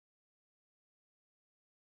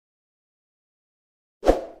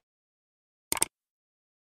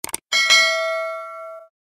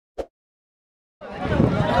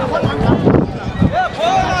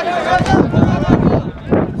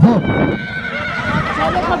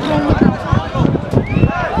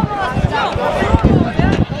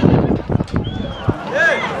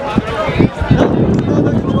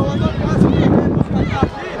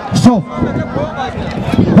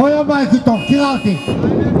Alti.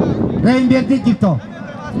 Reimberdi gitto.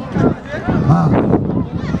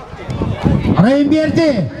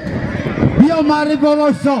 Reimberdi. Bio Mari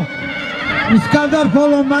Bolosso. İskandar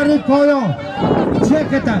Polo Mari Poyo.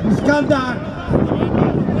 Çeketa. İskandar.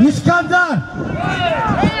 İskandar.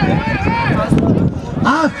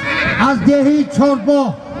 Az dehi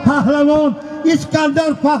çorbo. Pahlavon.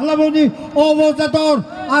 İskandar Pahlavoni. Ovozador.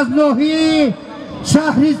 Az Nohi.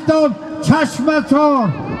 Şahriston. Çaşmaçor.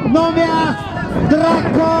 Nomi az.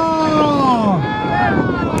 Drakon.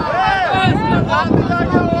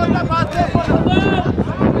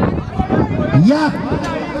 Yak.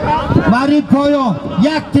 Mari Poyo.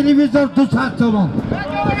 Yak televizor tutsat somon.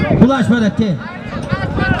 Bulaşmadı.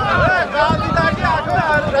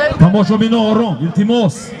 Тамошобино ором,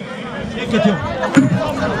 илтимос.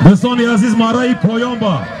 Дӯстони азиз, марраи поён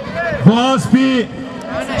ба бо аспи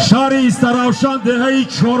шаҳри Истаравшан деҳаи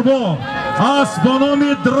Чорбо, асп бо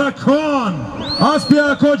номи Дракон, аспи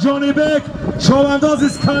Ако Ҷонибек, шовандоз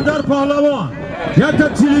Искандар Паҳлавон, якта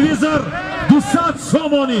телевизор 200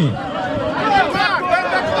 сомонӣ.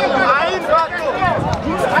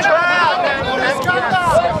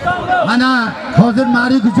 Ana hozir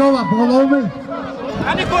mari kujova bo'lovmi?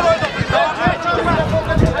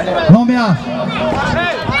 Nomiya.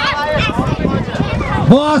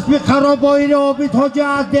 Bu asbi Boingi Obid Hoji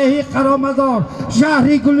az dehi Qaramazor,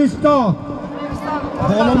 shahri Guliston.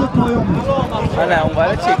 Bo'lovmi to'yoqmi? Mana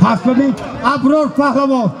unga chek. Hasbi Abror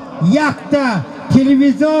Pahlavon, yakta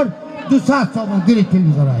televizor 200 somon, giri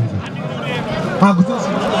televizor aydi.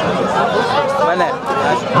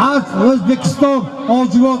 Az O'zbekiston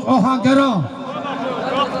Boingi Охангарон.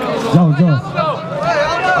 Jo'jo.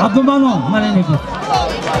 Abdumanon mana nega.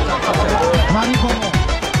 Mari bobo.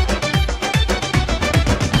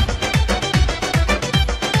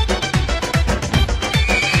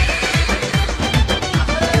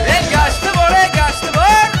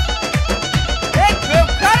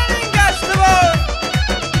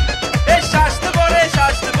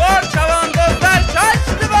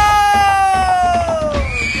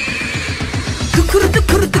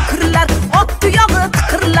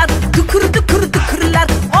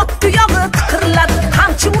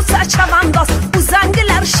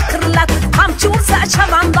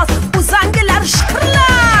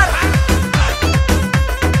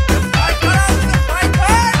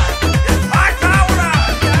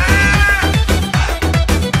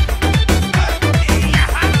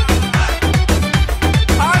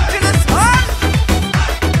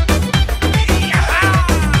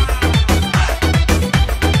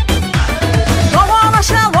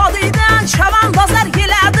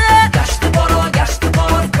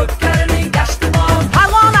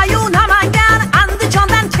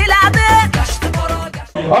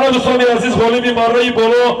 دوستان عزیز بالای مررای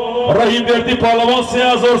بالا رهیمبردی پهلوان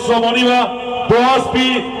 3000 سامانی و دو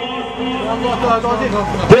اسبی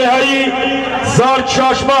دهه‌ای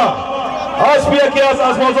زرچشمه اسبی یکی از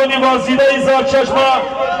اسبازان ورزیده زرچشمه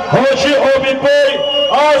حاجی عبید بی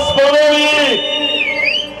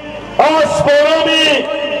اسبانامی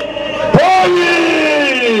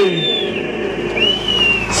باینگ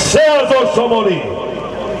 3000 سامانی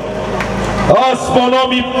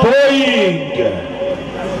اسبانامی باینگ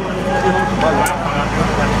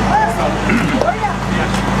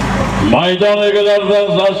Maydan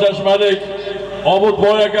egelerden zarchashmalik Obid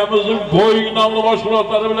boy akamizning Boingi nomli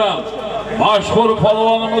mashg'ulotlari bilan mashhur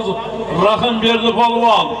palvonimiz Rahimberdi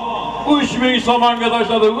polvon 3000 somonga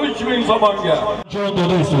tashladi, 3000 somonga.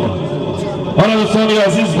 Ana do'stoni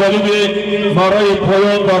aziz, balibek marrai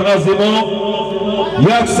poyon barnazimo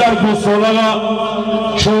yaksar gusola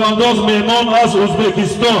chavandoz mehmon az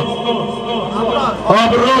O'zbekiston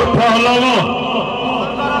Abror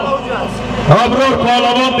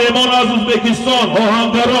Pahlavon mehmon az O'zbekiston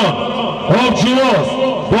Охангарон objivoz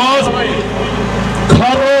boz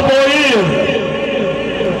Kora Bayir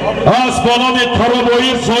az با نام Kora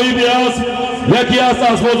Bayir صاحبی است یکی از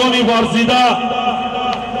اسبازان ورزیده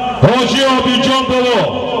حاجی Обид بابا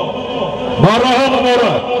مرحبا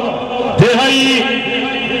مبارک دهه‌ای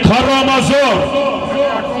Qaramazor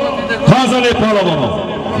غزل پهلوان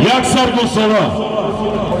یک سر دو ساله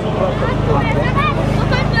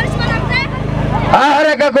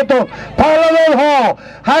حرکت کن پهلوان ها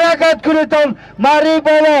حرکت کنید ماری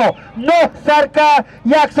بالا 9 سرکه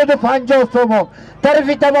 150 تومان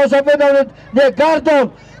طرفی تماشا بدانید نه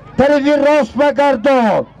گردان طرفی راست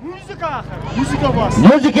بگردان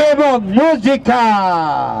موزیکا ایمان موزیکا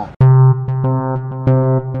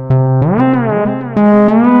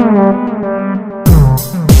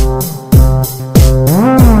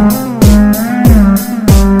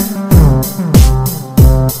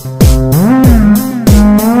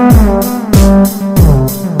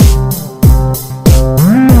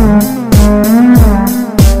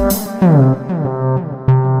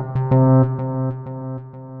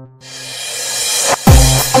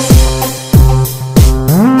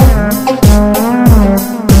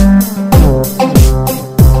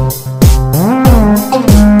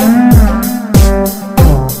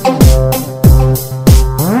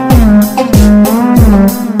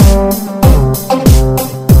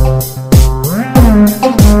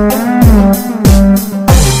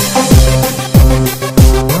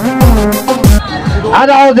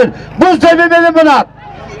Ana hozir bu zemini bilan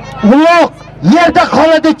uloq yerda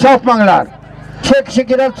qoladi chopmanglar. Chekishi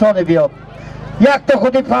kerak soni bu yoq. Yakta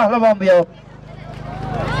xuddi pahlavon bu yoq.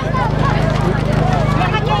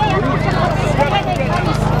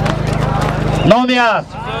 Nomiyaz.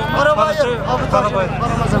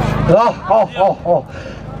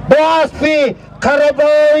 Boaspi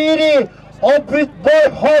Karabayiri Obid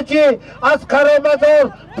Hoji az Karamazor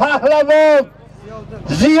pahlavon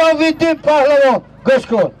Ziyoviddin pahlavon go'sh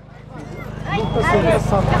kun.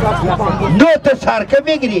 Nota sarka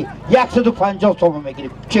megiri 150 so'm megiri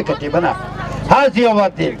chekati bana. Ha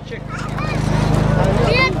Ziyoviddin.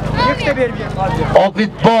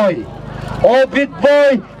 Obid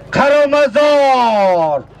boy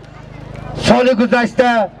Karamazor. Soli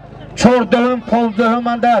guzashta chordahim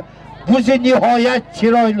poldahamanda buzi nihoyat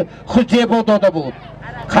chiroyli xuzebo doda بود.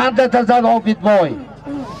 Qanday tazal Obid boy.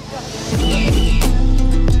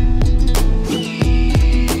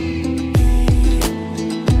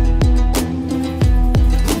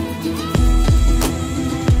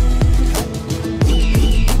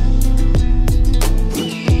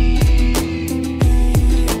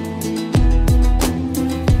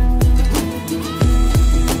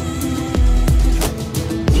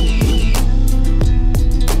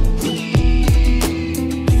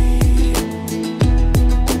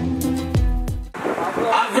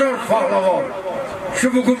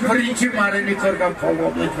 Şu bugün birinci marini ko'rgan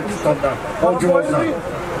polvonni O'zbekistonda Hojibozdan.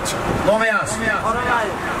 Nomiyaz.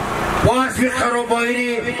 Boaspi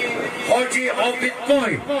Karabayiri Hoji Obid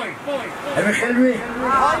boy. Nima xilmi?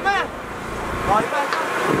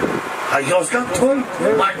 Ha yozgan to'y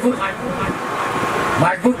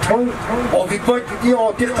majbur to'y. Obid boy dedi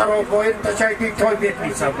oti Karabayiri tashaydi to'y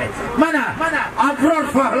bermaysan men. Mana abror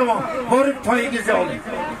pahlavon borib to'yingizni oling.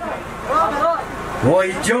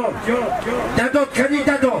 Voyjon, dadot kani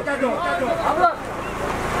dadot.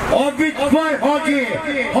 Obid boy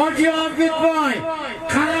Hoji Obid boy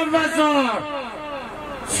Karamazor.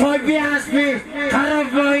 Soybi asbi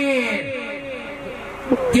Karabayir.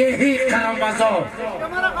 Dehi Karamazor.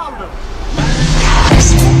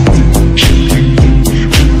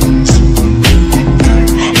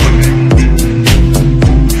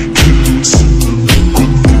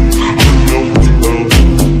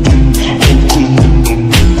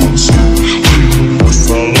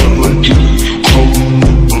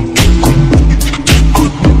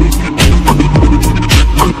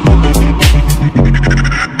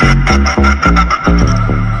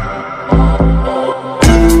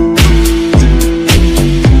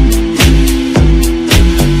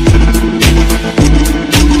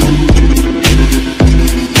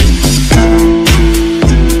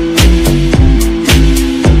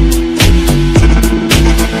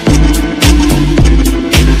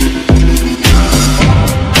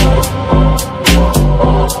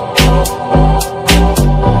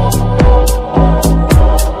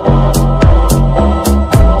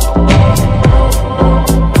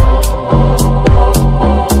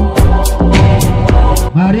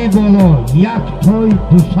 Yak to'y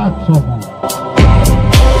 200 so'm.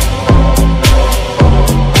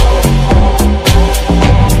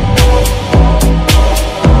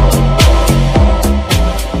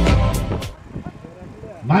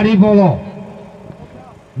 Maribolo.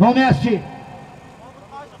 Nomiyasi.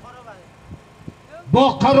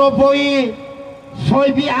 Boqaroboyi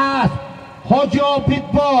Soybi as Hoji Obid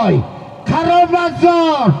boy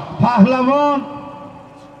Karamazor pahlavon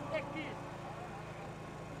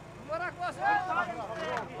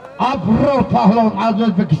abror pahlavon az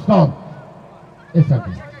O'zbekiston.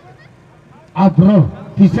 Esabi. Abror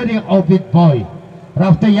pisari Obid boy.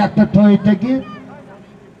 Rafta yakta to'ydagi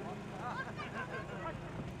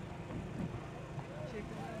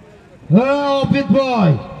Obid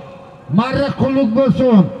boy. Marra qulluq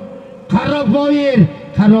bo'lsin.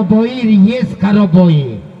 Karabayir, yes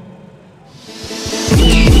Karabayir.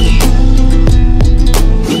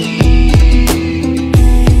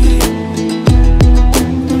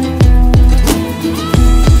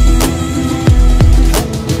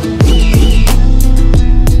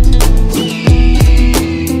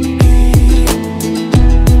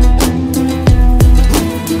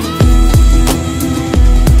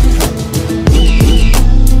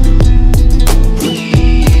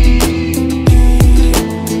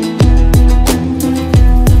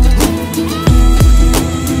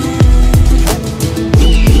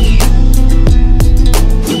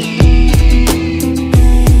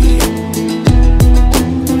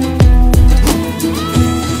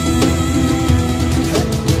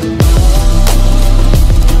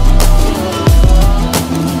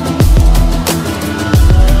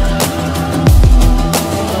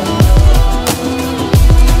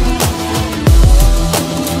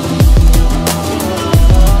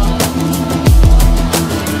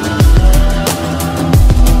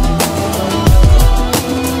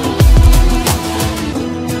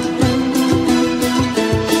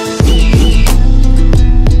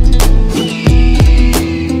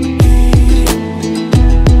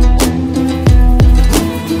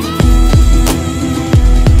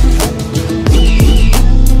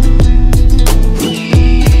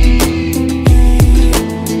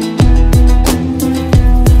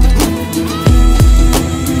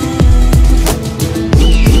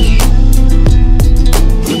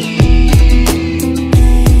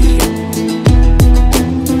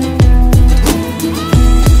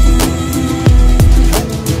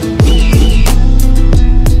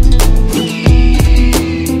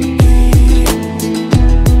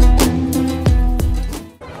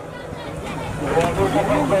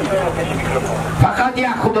 فقط یک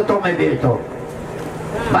خودتو میبیر تو.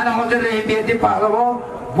 من حاضر رهیم بیردی پهلوان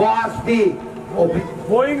با اسبی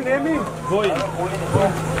بوینگ نمی؟ بوینگ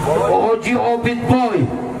اوجی اوبید بوی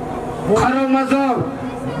خرامزار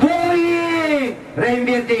بوینگ رهیم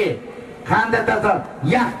بیردی خنده دازار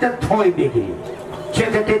یک تا توی بگی چه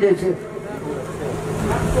کتی دیسی؟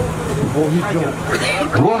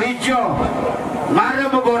 وحید جان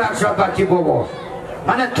مرد مبارک شد بچی بابا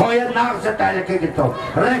من توی نقص تحلیقی گیتو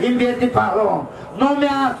رهیم بیردی پهلوان نامی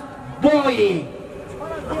است بوینگ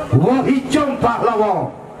وحید جان پهلوان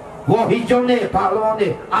وحید جان نه پهلوان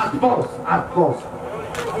نه اسباس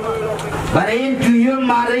برای این جوی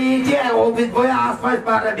مریضی اوبید بوی اسباش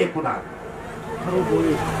بره میکنن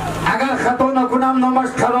اگر خطا نکنم نامش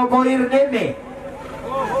کورا بایر نمی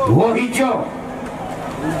وحید جان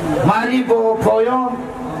مری با پایان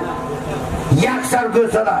یک سر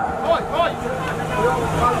گسله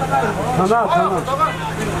تانا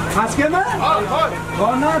هست که من؟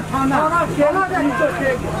 تانا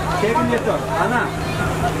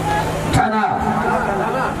تانا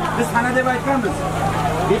biz tanada aytganmiz.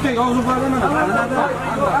 Erkak og'zi bor mana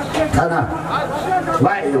تانا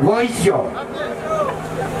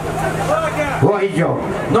وحید جان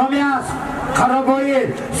نامی است کورا بایر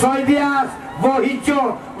صاحبی است وحید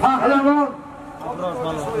جان پهلوان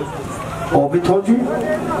Obid Hoji?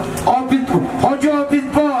 Hoji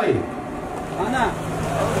Obid boy.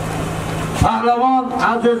 Pahlavon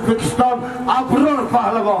az O'zbekiston Abror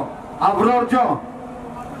pahlavon. Abrorjon.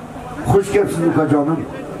 Xush kelibsiz ukajonim.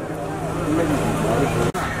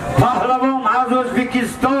 Pahlavon az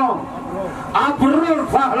O'zbekiston Abror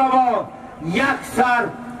pahlavon. Yaksar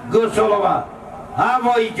Go'solova.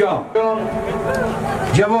 Havoijon.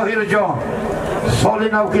 Javohirjon. Soli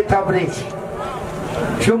navki tabrik.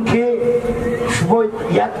 چونکه شما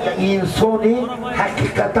یک انسانی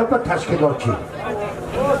حقیقتا به تشکیلاتی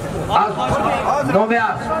از نامی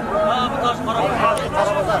است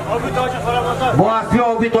با اسبی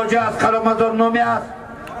آبید آجه از کرامزار نامی است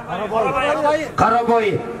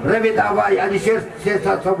قرابایی روید اوای علی شیر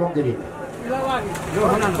سات سابون گیرید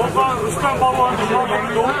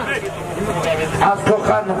از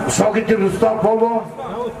کوخان شاگرد رستم پالوان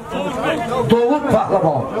داوود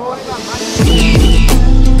پهلوان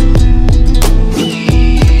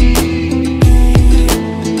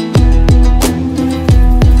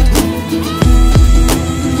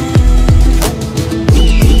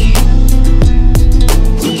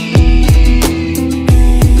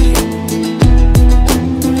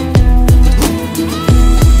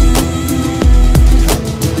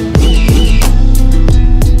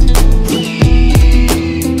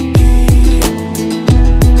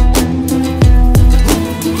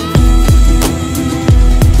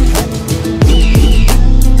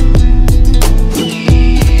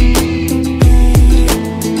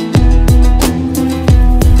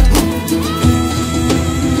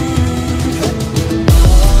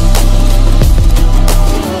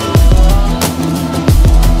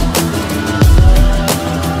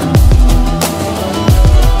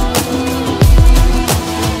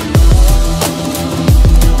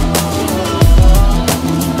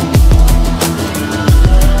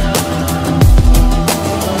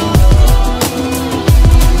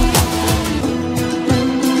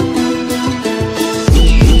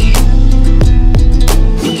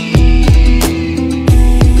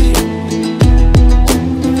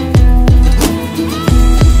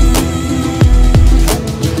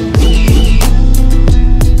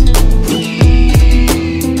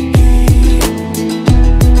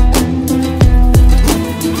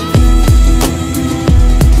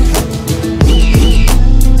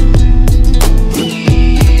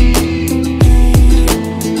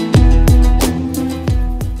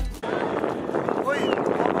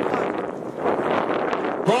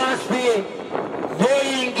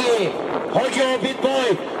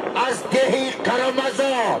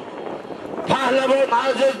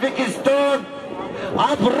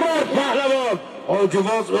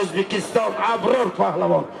O'zbekiston Abror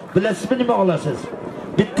pahlavon. Bilasizmi nima olasiz?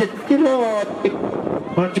 Bitta kilo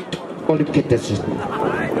olib ketasiz.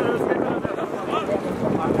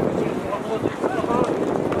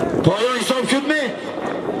 To'y hisob shunmi?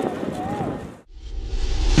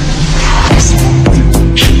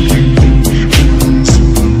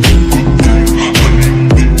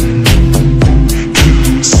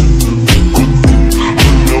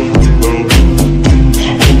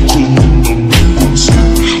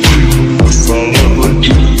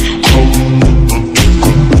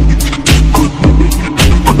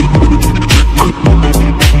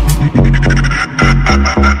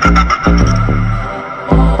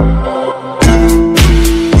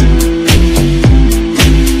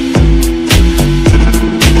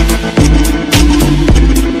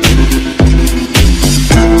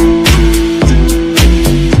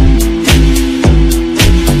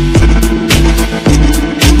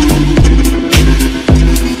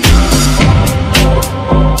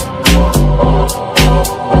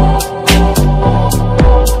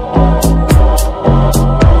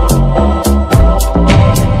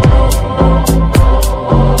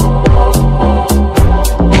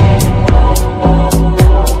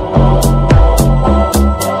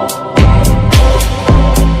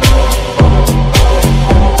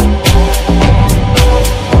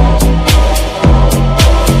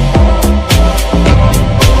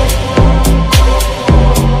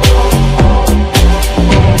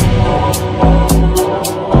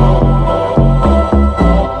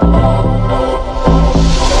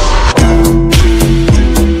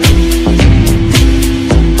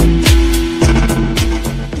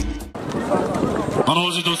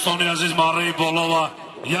 دوستان عزیز مارای بالا و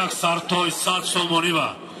یک سرتای 100 سومانی و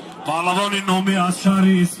پهلوان نامی از شهر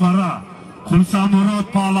اسپره خلصامراد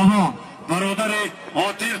پهلوان برادر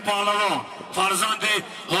آتیر پهلوان فرزند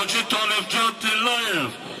حاجی طالب جان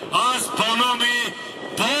تلایف از بانامی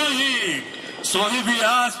باینگ صاحبی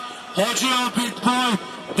از حاجی عبید بای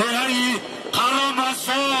دهی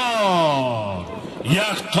قرامزار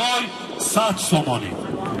یک تای 100 سومانی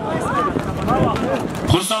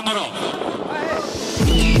خلصامراد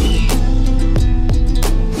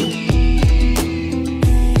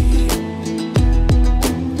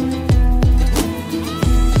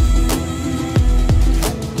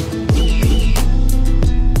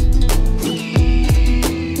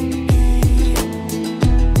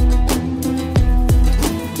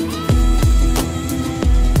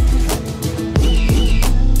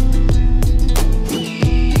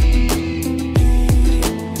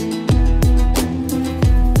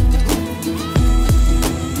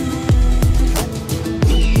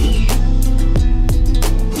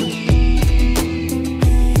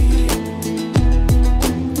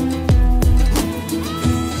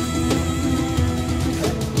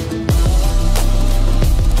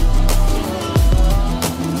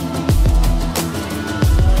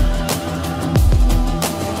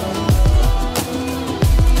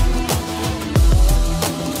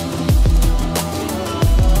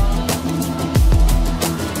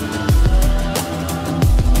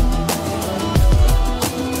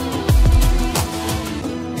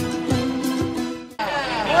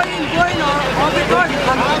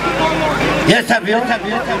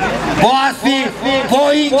Boaspi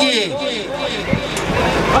Boingi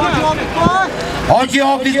حاجی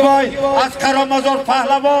Obid از کارامزار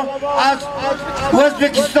پهلوان از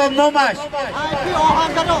ازبکستان نامش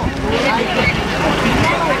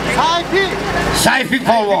سایپی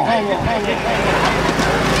پالوان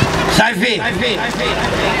سایپی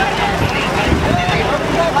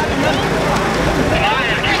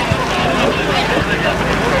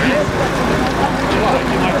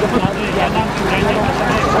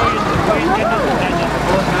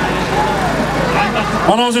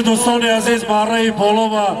مناظر دوستان عزیز مارای بالا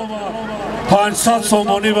و 500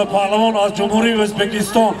 سومانی و پهلوان از جمهوری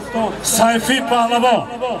ازبکستان سایپی پهلوان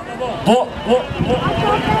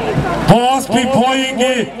با اسبی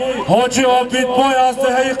پایینگی حاجی عبید بای از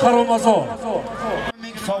دهه قرامزار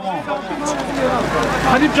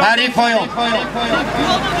مری پایان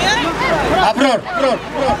ابرار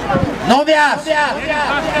نامی است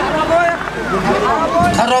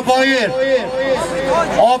قرا بایر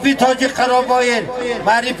آبید حاجی قرا بایر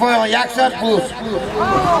مری پایان یک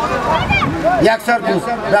سر بوز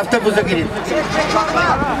رفته بوزه گیرید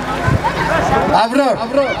ابرار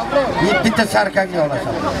یک بیت سرکنگی حالا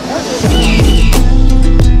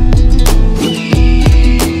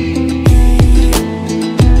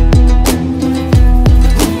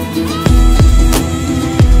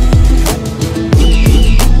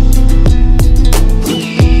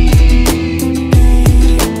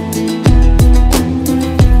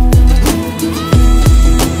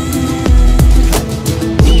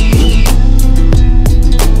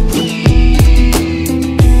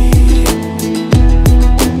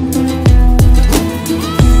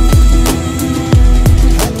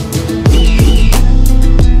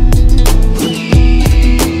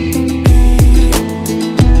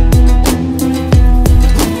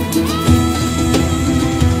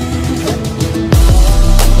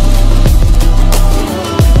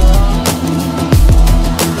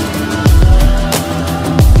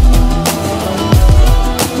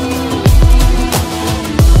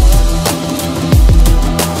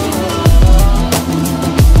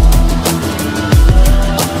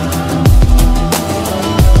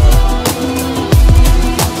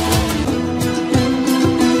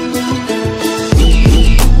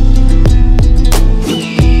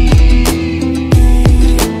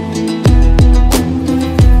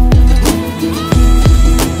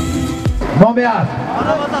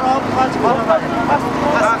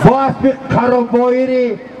Boaspi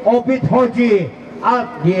Karoboiri Obid Hoji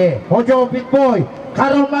Hoji Obid Boy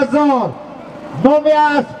Karamazar nomi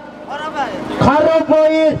است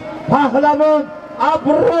Karoboir Pahlavon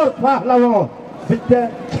Abror Pahlavon bitta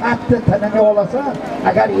katta tanaga olasa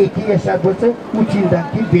agar 2 yashar bo'lsa 3 yildan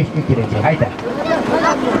keyin 5 ga kirajak hayda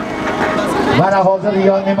mana hozir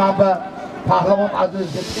yonni manba Pahlavon aziz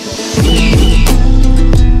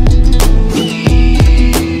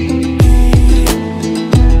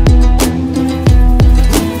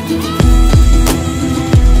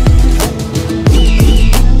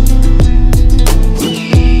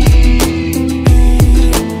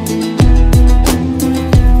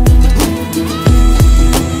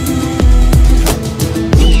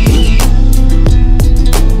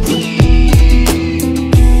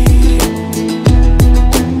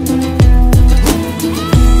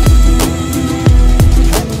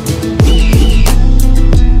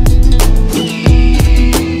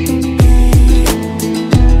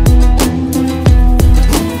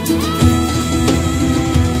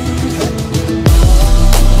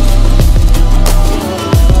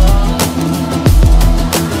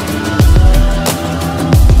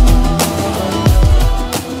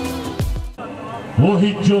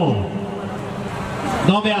Боинг ҷон.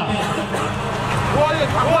 Номер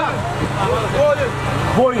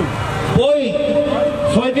Боинг. Боинг.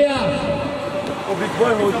 Сайпи Полвон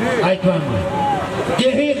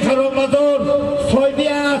Деҳи Харомазор Сайпи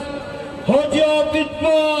аст. Ҳоҷи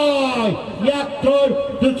Обидбой 1 той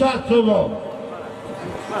 200 сомон.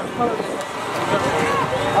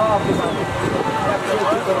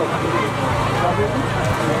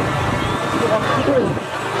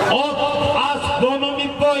 Об аст бо номи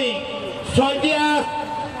Боинг. Сайпи аст.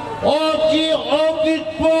 Ҳоҷи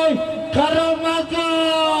Обидбой Харомазор.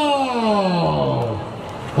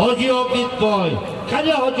 Ҳоҷи Обидбой.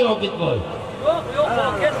 Қаҷа Ҳоҷи Обидбой?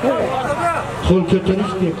 Қол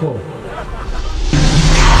көтөриш бекор.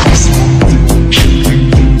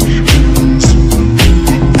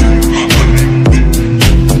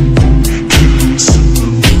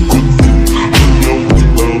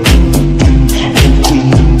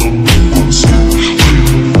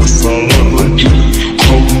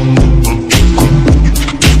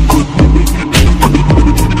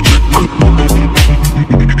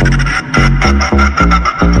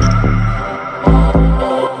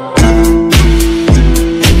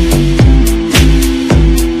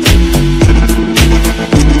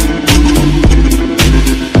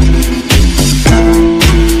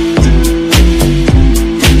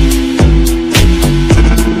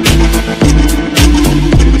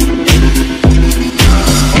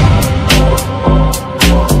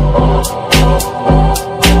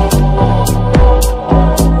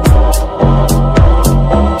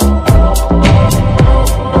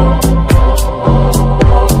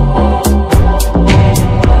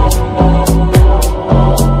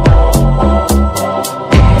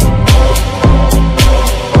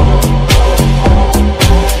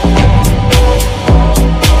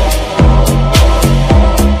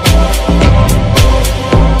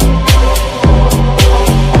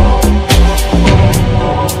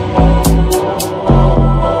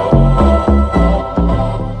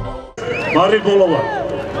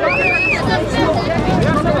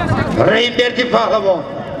 Реймберди Полвон.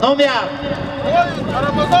 Номер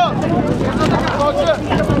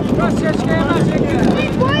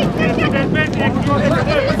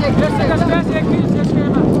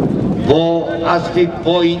бо асби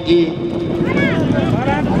Боинги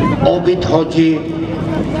Обид ҳоҷи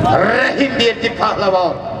Реймберди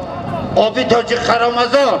Полвон. Обид ҳоҷи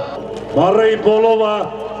Харомазор. Барои болова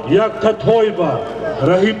якта тойба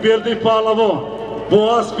Реймберди Полвон бо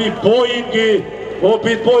асби Боинги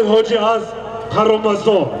Обидбой ҳоҷи аз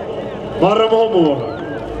Харомазор. Бараҳо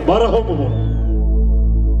муборак.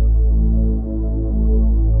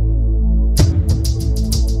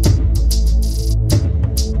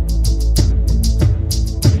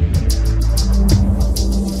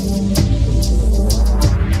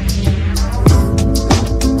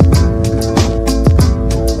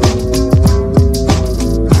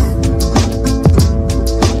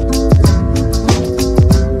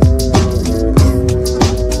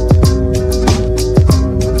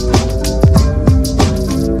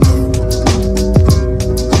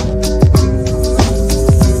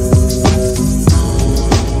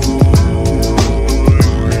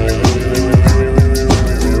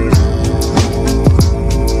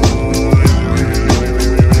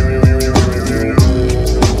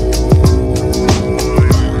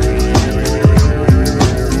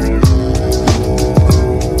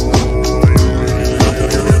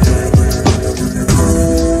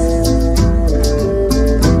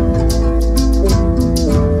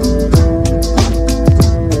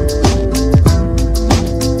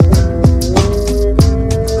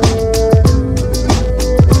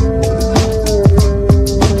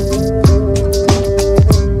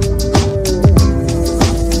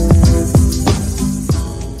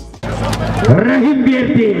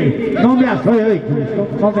 Реймберди. Номер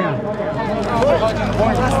номер.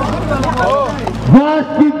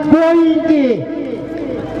 Васби Боинги.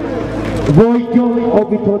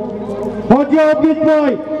 Обид ҳоҷи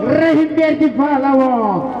Обидбой. Реймберди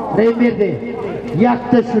Полвон. Реймберди.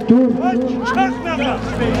 Якта шутур.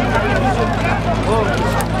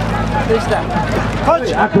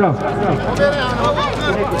 Акрам.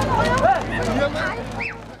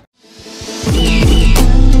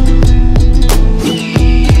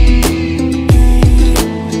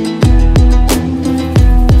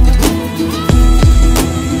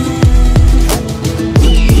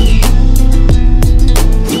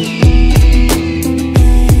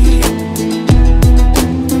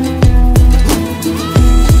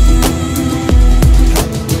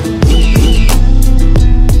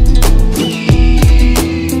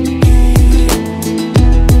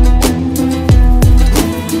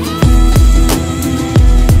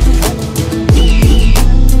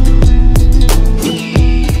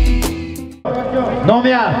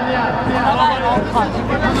 نومیا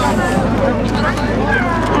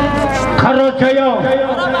خروچیو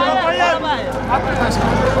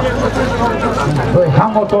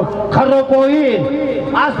همو تو خروبویی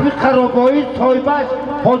اسبی خروبویی تویباش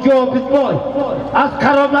حاجی عبید بای از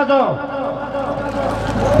خراب ندار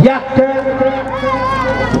یک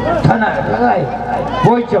تنه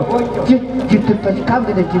بای چو جیب تاشی کم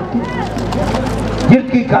دیده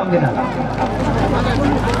جیب کی کم دیده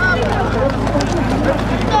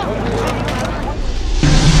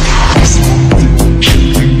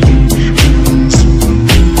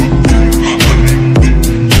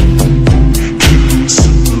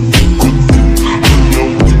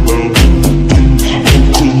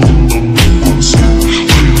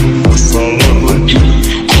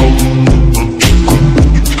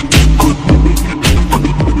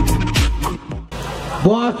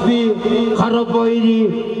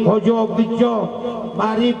خرابایری حاجی بیجا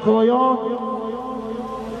مری پایان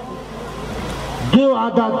 2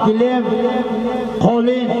 عدد گلیم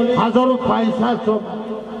قالین 1500 صبح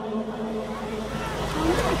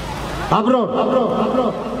ابرار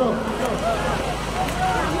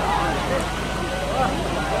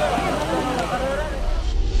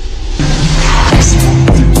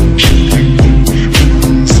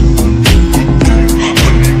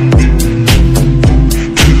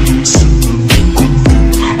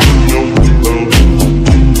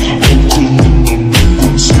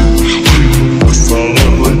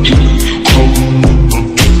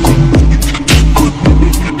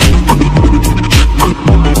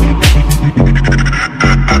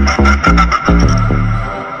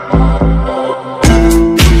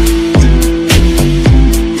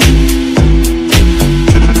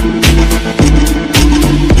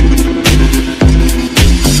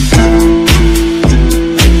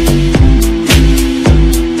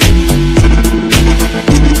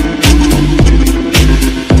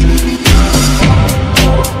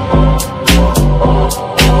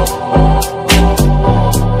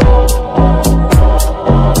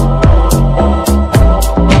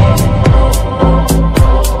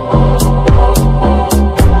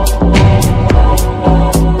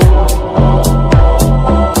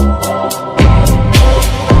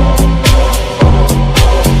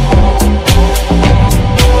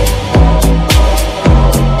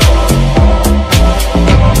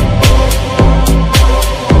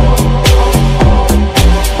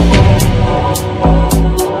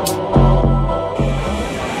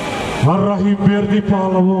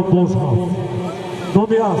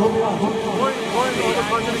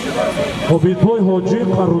Обид бой ҳоҷӣ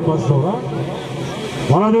қаррубашора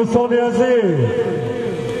мана дӯстони азиз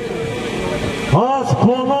аз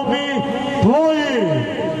бо номи тои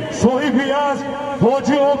соҳиби аст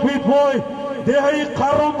ҳоҷӣ обид бой деҳаи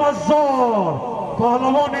қаррумазор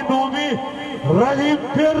паҳлавони номи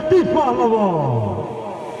раҳимбердӣ паҳлавон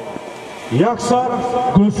як сар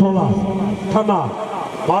гӯсола тана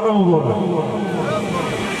барамубора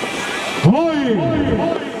бой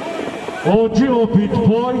ҳоҷӣ обид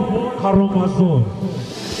бой қаррумазор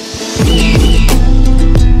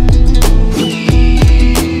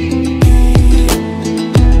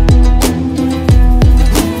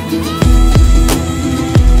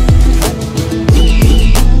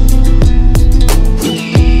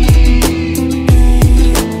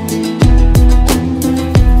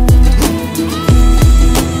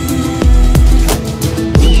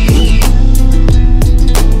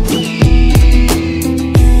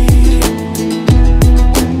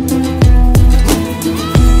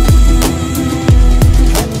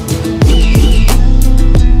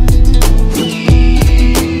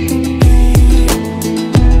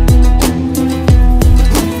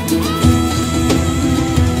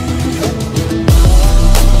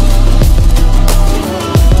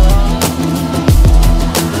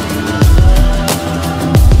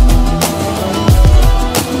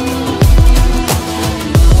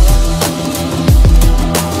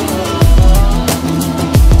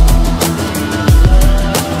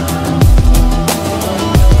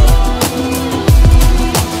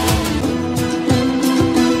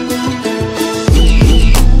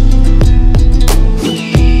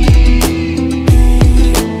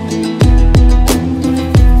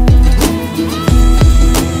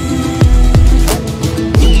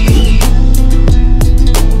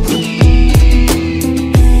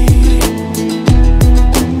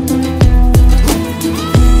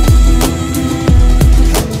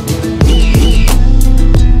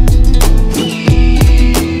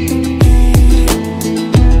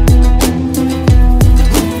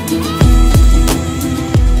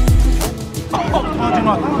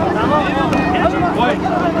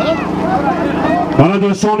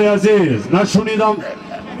دوستان عزیز نشونیدم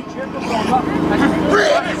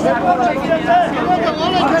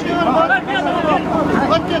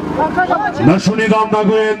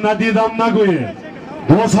نگوید ندیدم نگوید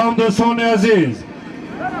باز هم دوستان عزیز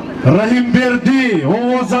رحیم بردی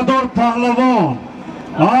اوازدار پهلوان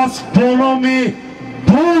از پولومی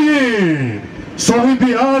بوینگ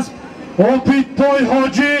صاحبی از обид پای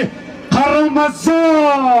حاجی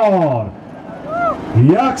قرامزار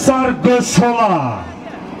یک سر گوشولا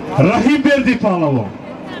رحیم بردی پهلوان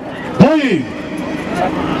بوینگ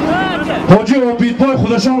حاجی обид پای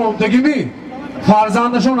خودشان آمدگیمی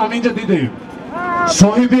فرزندشان همینجا دیدیم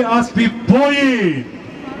صاحبی اسبی بوینگ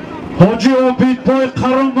حاجی обид پای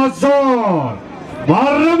قرامزار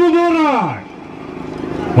مره مبارک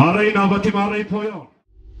برای نوبتی مره پایان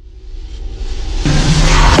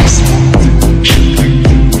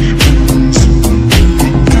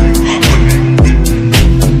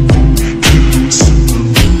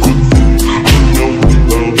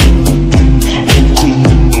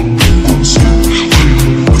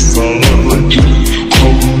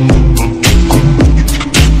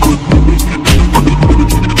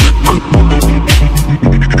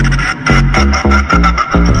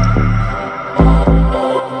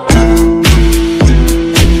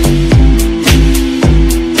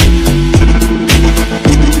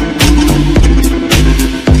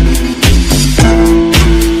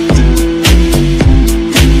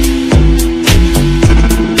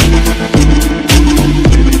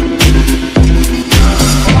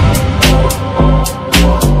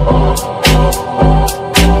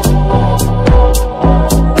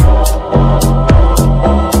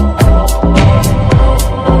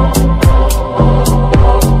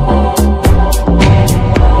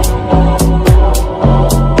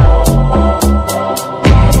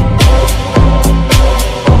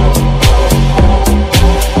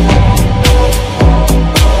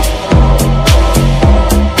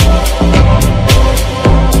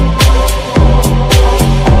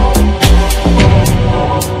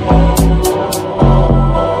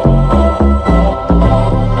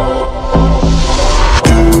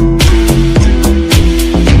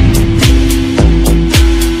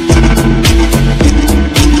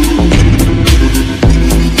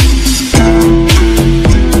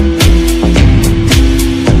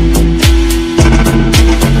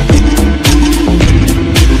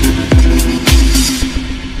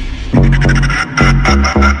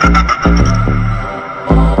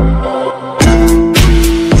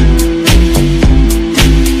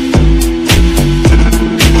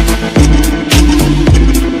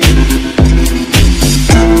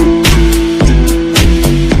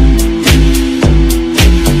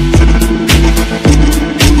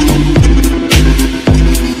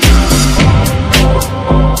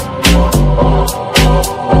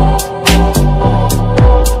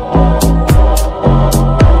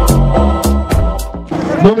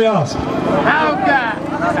نامی اسب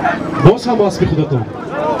باز هم اسب خودتون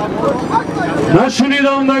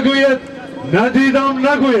نشونیدم نگوید ندیدم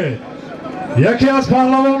نگوید یکی از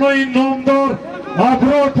پهلوانای نامدار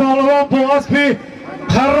ابرار پهلوان با اسب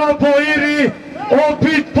کورا بایری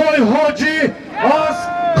обид پای حاجی از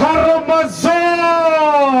قرامزار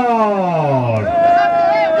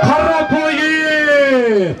کورا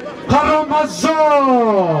بایر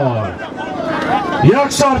قرامزار یک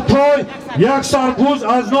سر تای یک سر بوز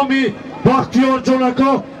از نامی بختیار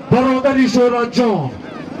جانکا برادری شورت جان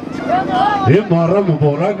این مره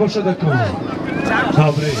مبارک باشد کن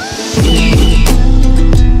تبریک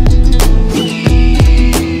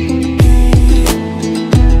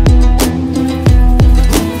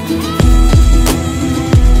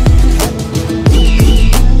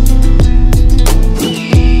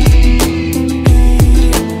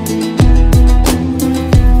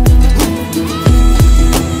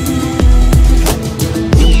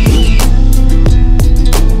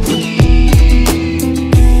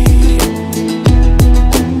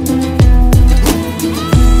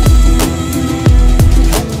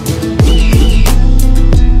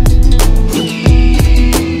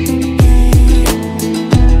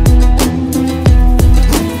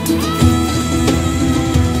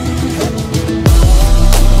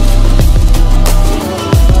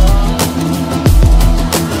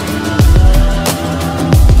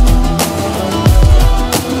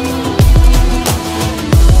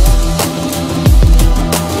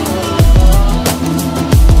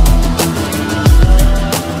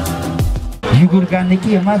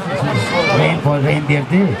Gurganiki emas Rehim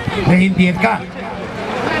berdi Rehim bergan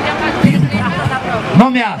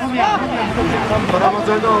Nomiyaz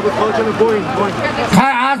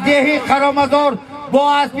Az dehi Karamazor Bu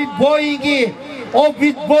asbi Boingi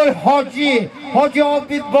Obid boy Hoji Hoji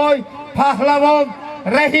Obid boy Pahlavon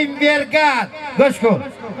Rahim bergan. Go'sh kun.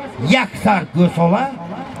 Yaksar go'sh ola.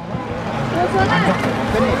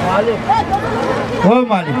 O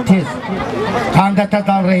malik tez.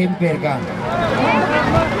 Qandatadan Rahim bergan.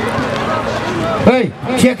 Hey,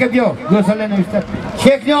 chekib yo'q. Go'shalani istab.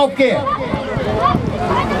 Chekni olib kel.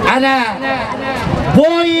 Ana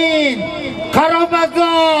Boing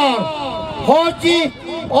Qaramazor Hoji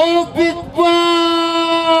Obid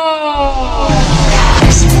boy.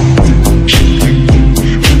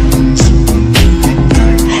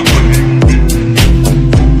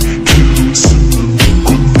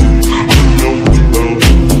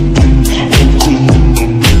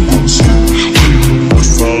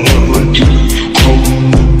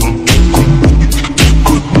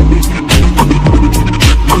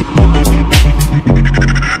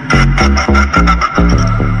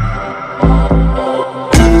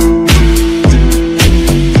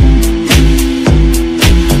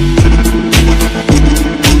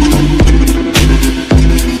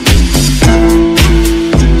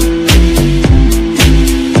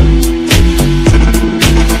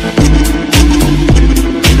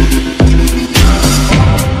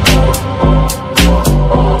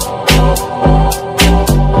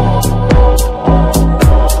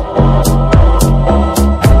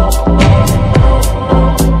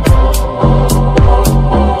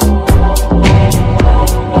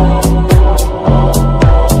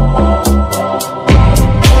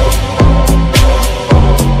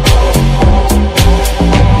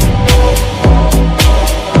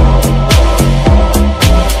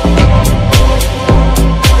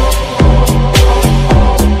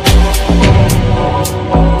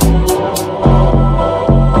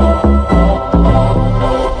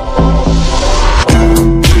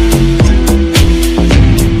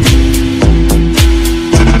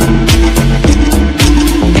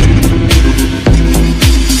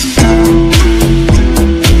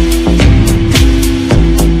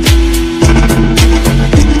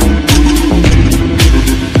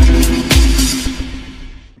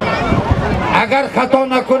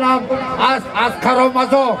 از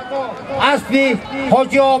Qaramazor اسبی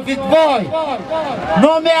Hoji Obid boy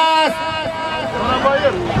نامی است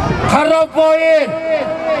Bayir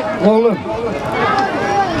oğlum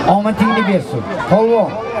amantinini versin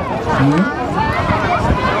Polvon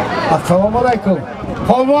Assalamu alaikum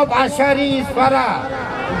Polvon aşari ispara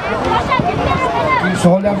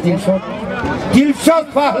Dilshod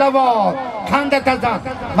Pahlavon Qandatadan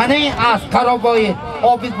mana این است Bayir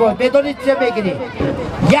Obid boy بدونید چه بگیرید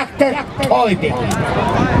یک toy بگیرید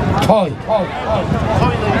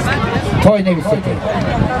toy نویسید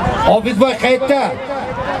Obid boy qayerda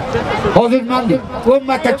hozir men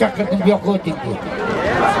o'mmata chaqirdim yo'q o'ting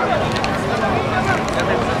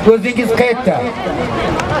o'zingiz qayerda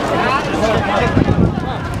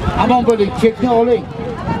amon bo'ling chekni oling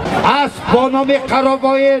as bonomi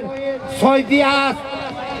Bayir soybi as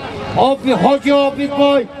Hoji Obid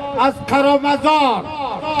boy از Qaramazor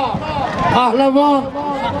Pahlavon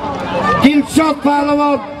Dilshod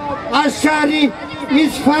Pahlavon Ashari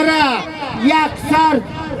Isfara Yaksar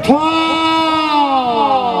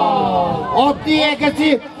Oddiy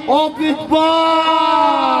egasi Obid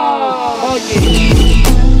boy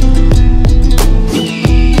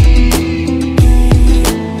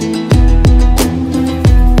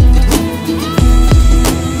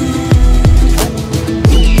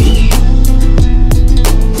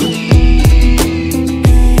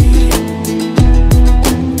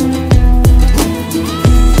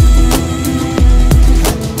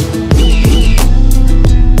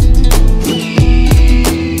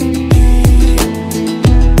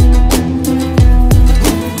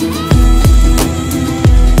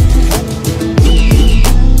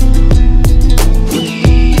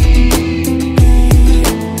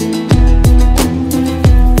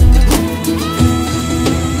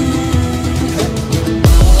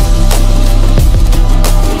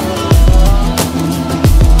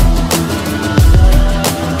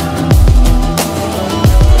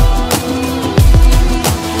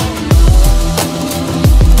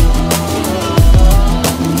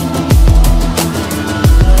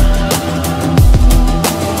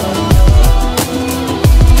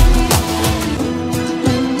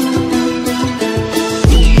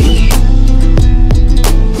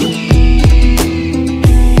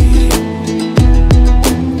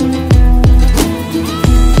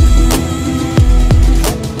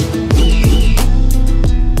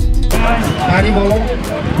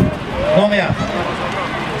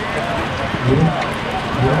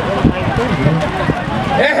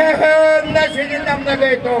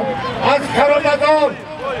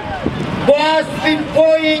با اسب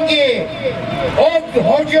بوینگی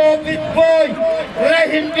حاجی عبید بوی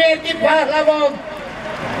رحیم بردی پهلوان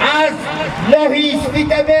از لاهی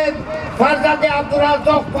اسمیدمن فرزند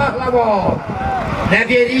عبدالرزاق پهلوان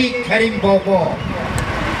نویری کریم بابا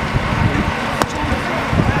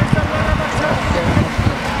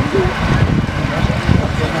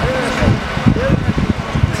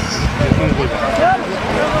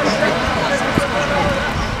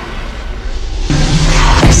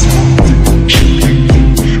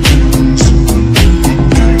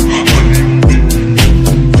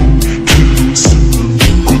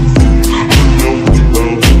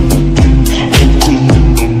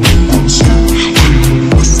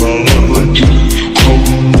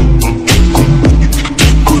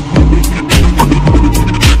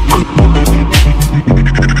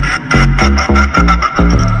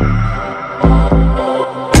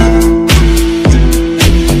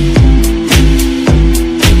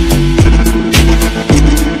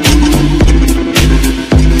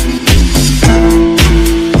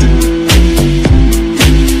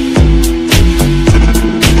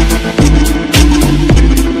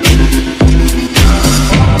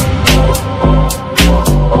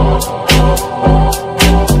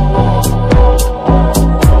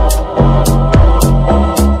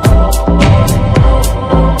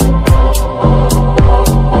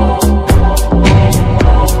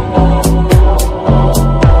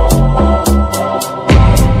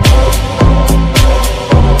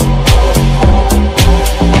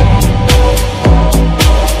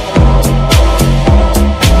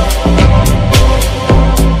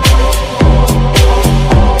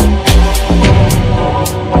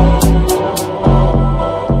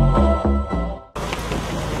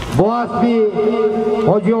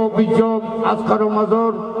حاجی عبید جان از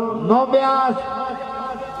کرامزار نامی است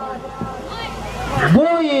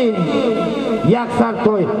بوینگ یک سر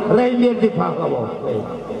توی رحیم بردی پهلوان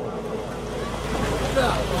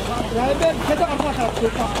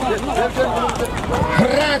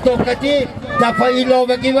خرد وقتی دفعه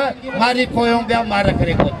ایلاوگی و مری پایان بیا مره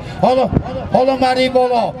کری کن حالا مری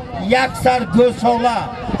بالا یک سر گوش حالا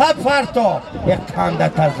ها فرتا یک کنده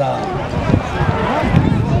تازه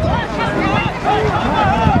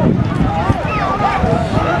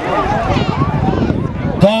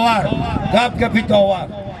داور گپ داور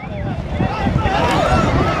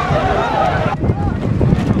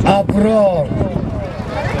ابرار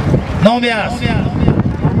نامی است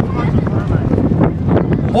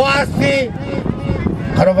با اسبی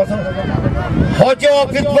حاجی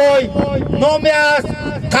عبید بوی نامی است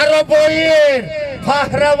کورا بایر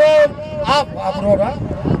پهلوان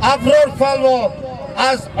ابرار پهلوان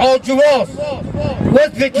از آجواز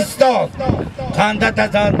ازبکستان خنده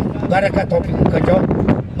تزن برکت آپی کجا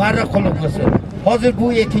مرا خلق بسید حاضر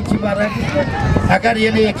بو یکیچی مرا گیست اگر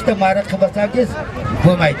یعنی یکیتا مرا خبسا گیست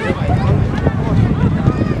بومایدی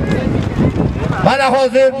من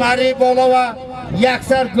حاضر مری بالا و یک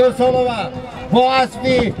سر گوسالا و با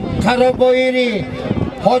اسبی کورا بایری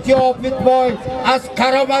حاجی عبید بوی از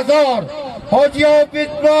کرامزار حاجی عبید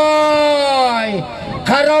بوی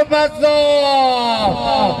کرامزار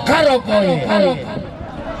کورا بایری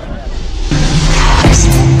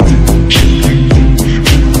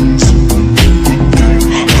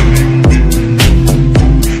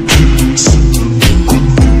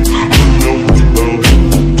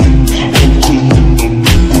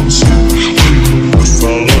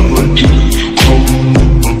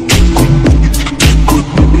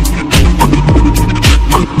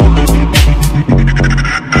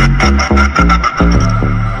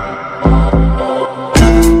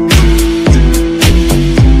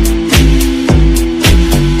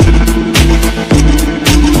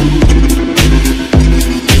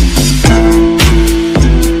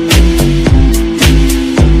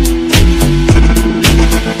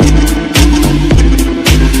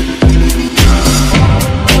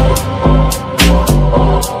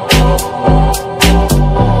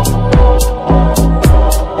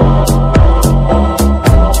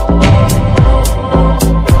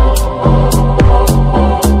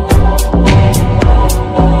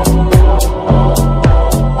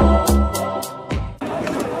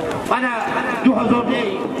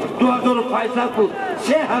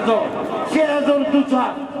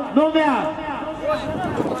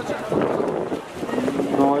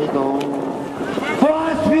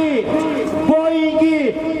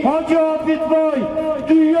Боинги, حاجی عبید بوی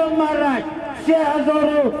دویم مرک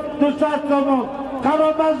 3200 تومان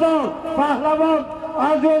کرامزار پهلوان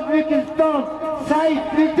از ازبکستان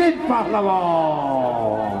سایپی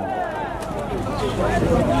پهلوان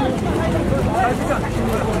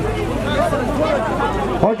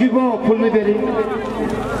حاجی با پول میبریم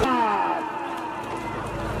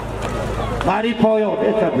Mari Poyon,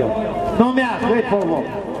 esabio. Nome Aspi Polvon.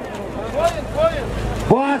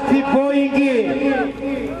 Boaspi Boingi.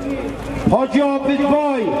 Hoji Obid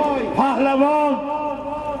Boy. Pahlavon.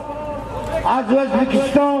 Az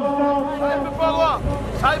O'zbekiston. Saypi Polvon.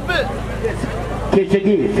 Saypi.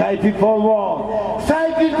 Kechagi Saypi Polvon.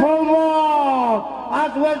 Saypi Polvon.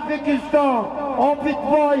 Az O'zbekiston. Obid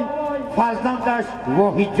Boy. Farzandash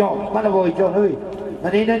Vohijon. Mana Vohijon uy.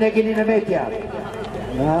 Mana ina negini nima aytyapti?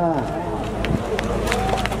 Ha.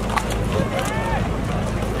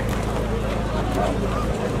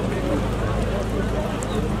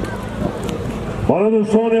 Bana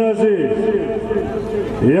do'stoni aziz,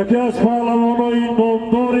 yaki az pahlavonoi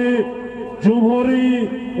nomdori Jumhuriy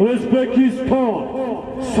O'zbekiston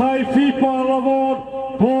Saypi Polvon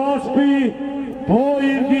Boaspi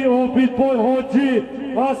Boingi Obid Boy Hoji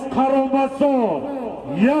az qaromasor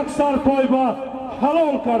yak sarpoyba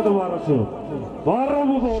halol kardi marasu. Barra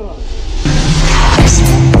muborak.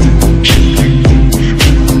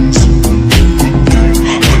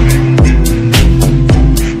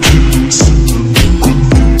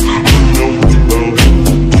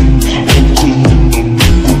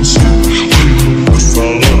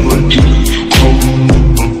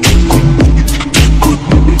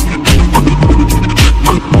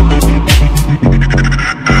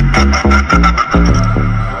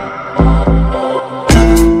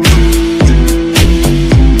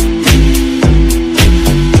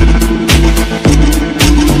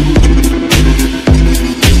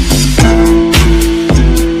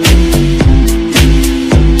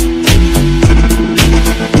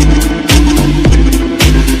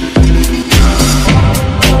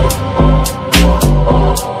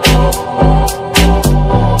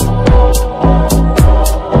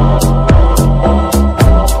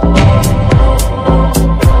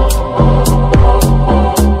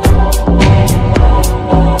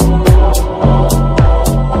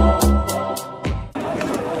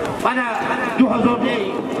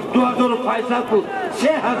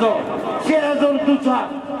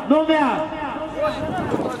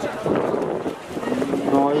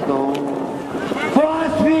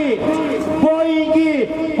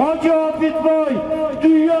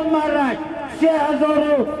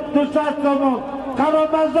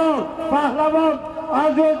 Pahlavon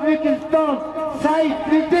az O'zbekiston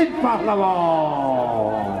Saypi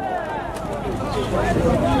Polvon.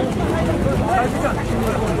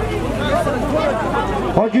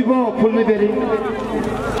 Hojibo pulni bering.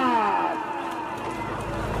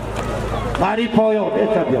 Mari Poyon,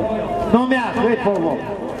 esabio. Nome Aspi Polvon.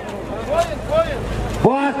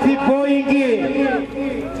 Boaspi Boingi.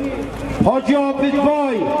 Hoji Obid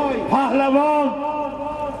Boy. Pahlavon.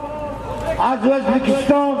 Az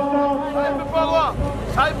O'zbekiston. Saypi Polvon.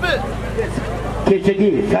 Saypi.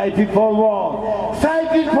 Kechagi Saypi Polvon.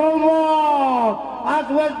 Saypi Polvon. Az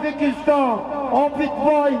O'zbekiston. Obid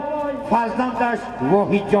Boy. Farzandash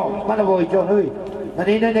Vohijon. Mana Vohijon uy.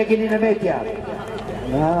 Mana ina negini nima aytyapti?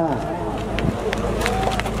 Ha.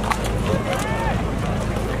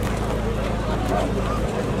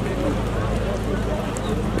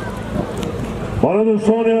 Bana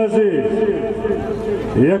do'stoni aziz,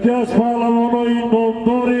 yaki az pahlavonoi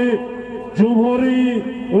nomdori Jumhuriy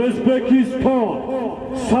O'zbekiston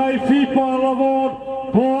Saypi Polvon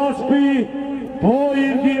Boaspi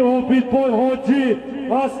Boingi Obid Boy Hoji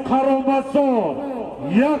az qaromasor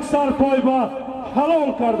yak sarpoyba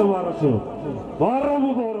halol kardi marasu. Barra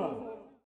muborak.